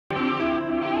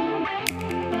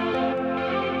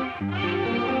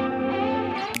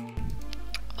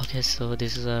Okay, so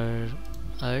this is our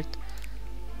earth.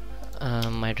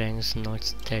 My drawing is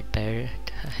not that bad,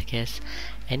 I guess.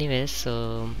 Anyways,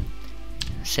 so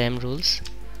same rules.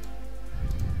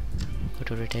 Go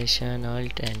to rotation,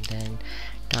 alt, and then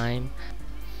time.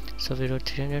 So we wrote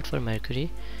 300 for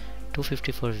Mercury,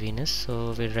 250 for Venus.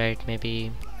 So we'll write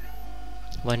maybe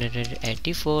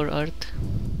 180 for Earth.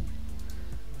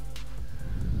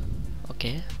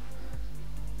 Okay,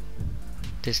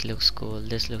 this looks cool.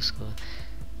 This looks cool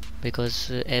because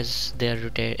as they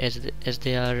are as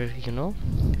they are, you know,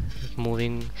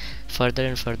 moving further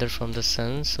and further from the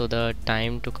sun, so the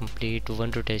time to complete one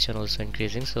rotation also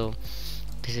increasing. So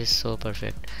this is so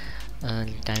perfect.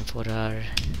 Time for our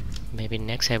maybe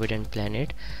next habitant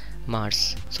planet,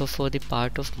 Mars. So for the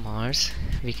part of Mars,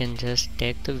 we can just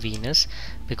take the Venus,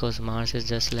 because Mars is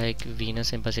just like Venus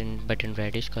but in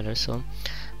reddish color. So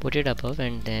put it above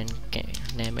and then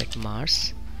name it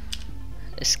Mars.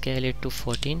 Scale it to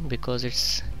 14 because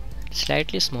it's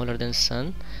slightly smaller than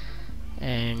Sun,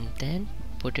 and then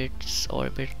put its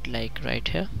orbit like right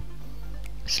here,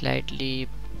 slightly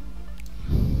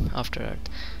after Earth.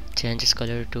 Change its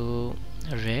color to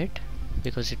red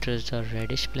because it is a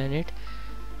reddish planet.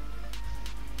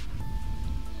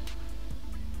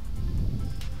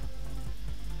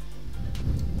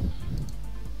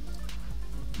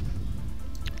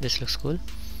 This looks cool.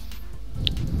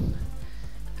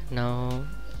 Now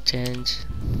change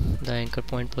the anchor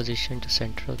point position to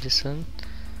center of the sun,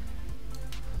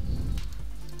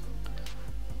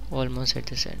 almost at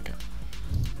the center.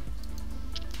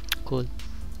 Cool.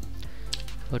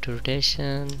 Go to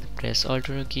rotation, press Alt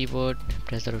on your keyboard,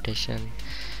 press the rotation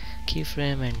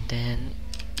keyframe, and then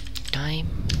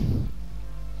time.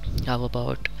 How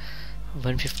about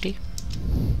 150?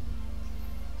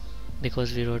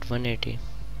 Because we wrote 180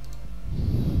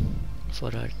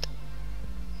 for Earth.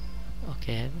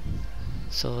 Okay,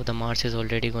 so the Mars is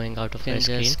already going out of our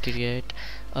screen. Just create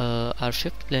our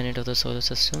fifth planet of the solar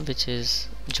system, which is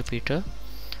Jupiter.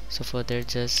 So for that,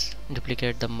 just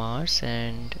duplicate the Mars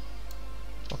and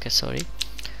okay, sorry.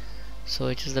 So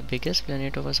it is the biggest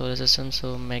planet of our solar system,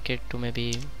 so make it to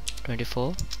maybe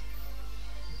 24.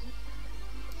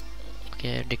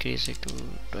 Okay, decrease it to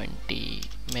 20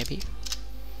 maybe.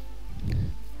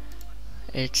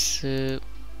 It's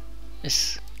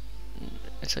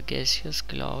a gaseous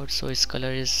cloud, so its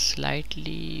color is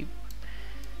slightly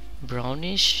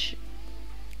brownish.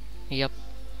 Yep,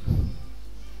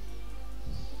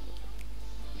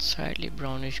 slightly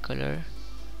brownish color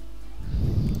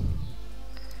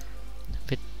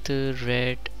with the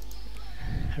red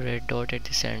dot at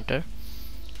the center,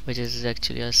 which is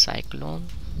actually a cyclone.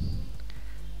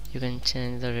 You can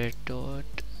change the red dot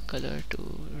color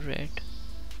to red.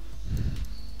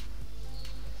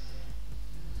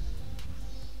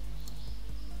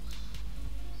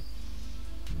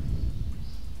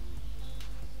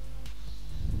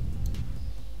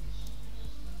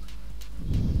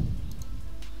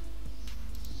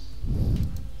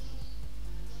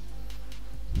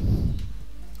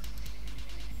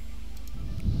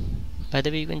 By the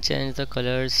way, you can change the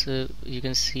colors. You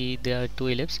can see there are two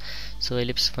ellipses. So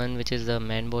ellipse 1, which is the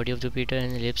main body of Jupiter,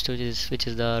 and ellipse 2, which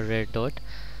is the red dot.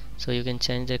 So you can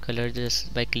change the color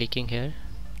just by clicking here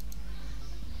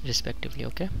respectively.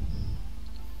 Okay,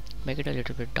 make it a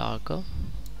little bit darker.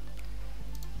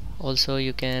 Also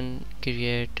you can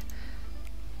create,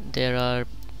 there are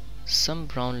some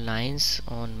brown lines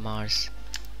on Mars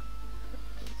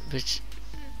which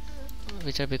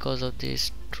are because of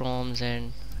these storms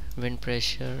and wind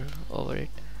pressure over it.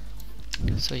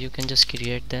 So you can just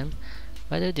create them.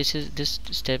 By the way, this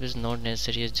step is not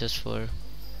necessary, it's just for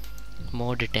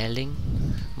more detailing,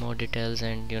 more details,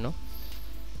 and you know,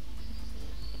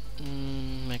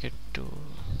 make it to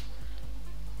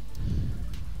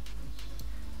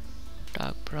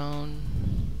dark brown.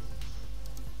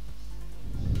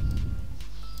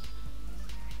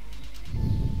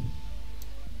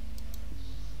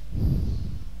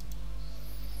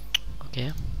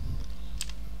 Okay,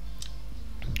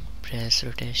 press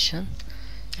rotation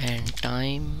and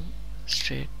time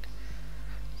straight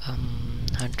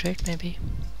 100 maybe.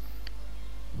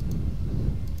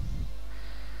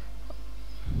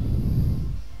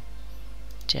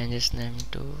 Change its name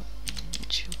to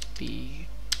Jupiter.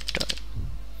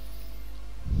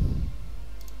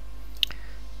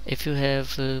 If you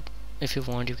have if you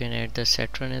want, you can add the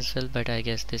Saturn as well, but I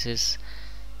guess this is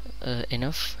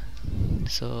enough.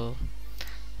 So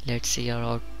let's see our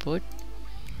output.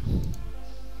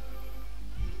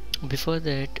 Before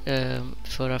that,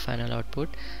 for our final output,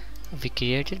 we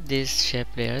created these shape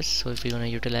layers, so if we want to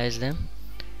utilize them,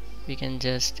 we can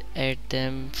just add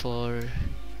them for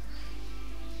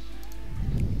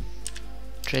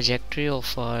trajectory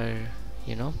of our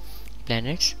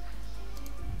planets.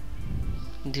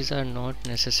 These are not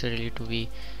necessarily to be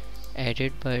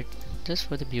added, but just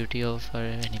for the beauty of our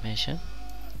animation.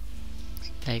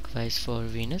 Likewise for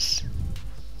Venus.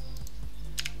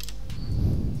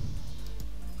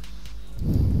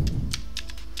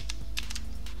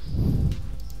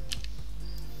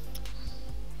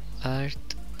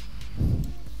 Earth,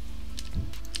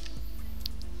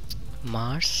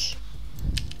 Mars,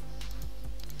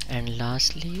 and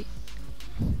lastly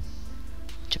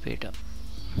Jupiter.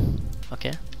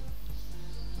 Okay,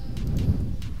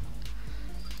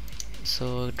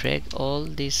 so drag all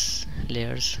these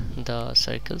layers, the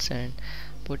circles, and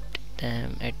put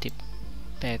them at the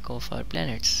back of our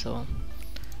planets so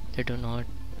they do not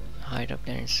hide our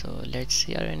planets. So let's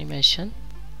see our animation.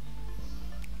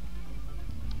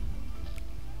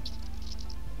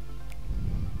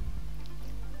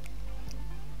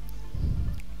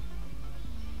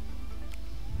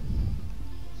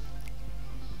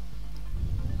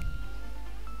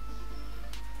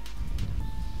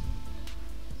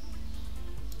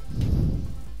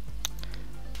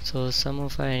 So some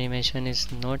of our animation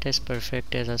is not as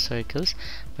perfect as our circles,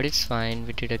 but it's fine,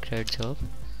 we did a great job.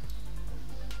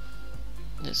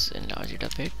 Just enlarge it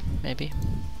a bit maybe.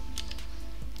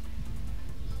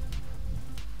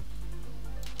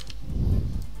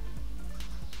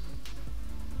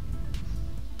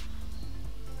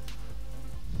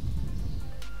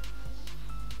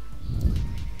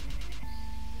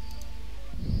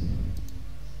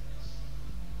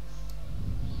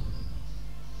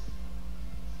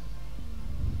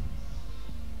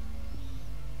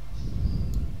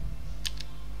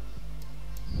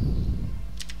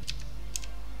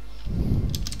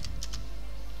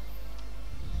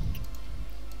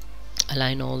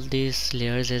 Align all these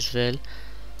layers as well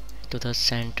to the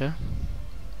center.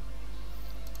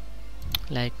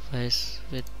 Likewise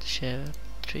with shape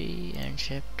 3 and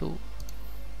shape 2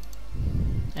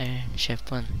 and shape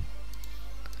 1.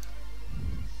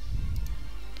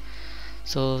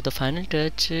 So the final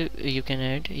touch you can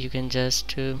add, you can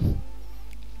just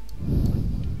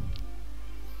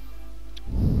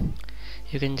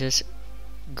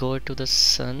go to the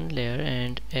sun layer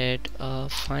and add a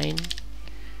fine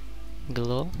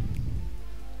glow.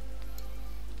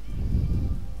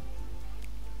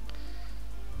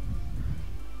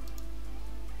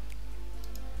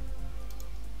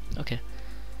 Okay,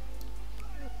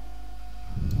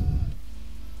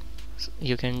 so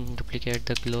you can duplicate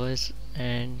the glows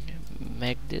and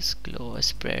make this glow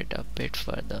spread a bit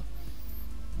further,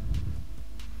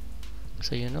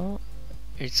 so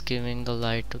it's giving the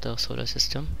light to the solar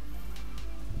system.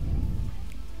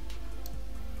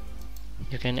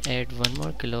 You can add one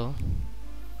more glow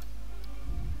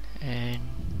and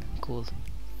cool.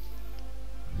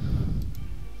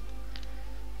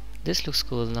 This looks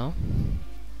cool now.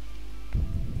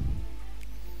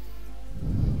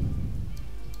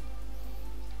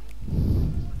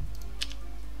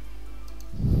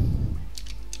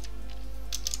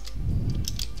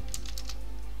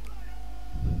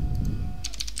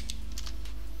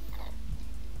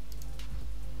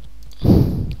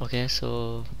 Okay,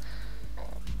 so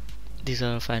these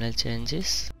are final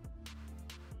changes.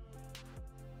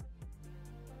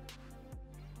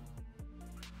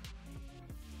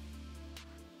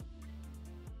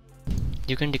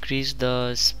 You can decrease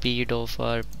the speed of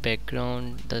our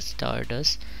background, the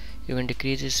stardust. You can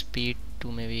decrease its speed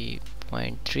to maybe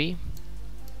 0.3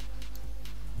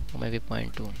 or maybe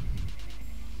 0.2.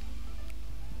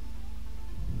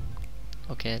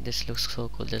 Okay, this looks so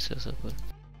cool.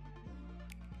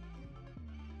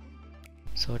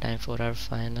 So time for our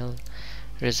final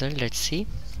result. Let's see.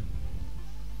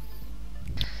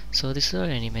 So this is our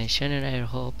animation and I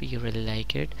hope you really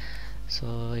like it.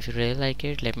 So if you really like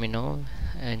it, let me know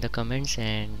in the comments,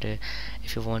 and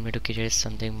if you want me to create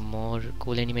something more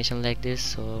cool animation like this,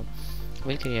 so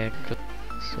we'll create.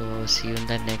 So see you in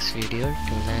the next video.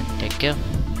 Till then, take care.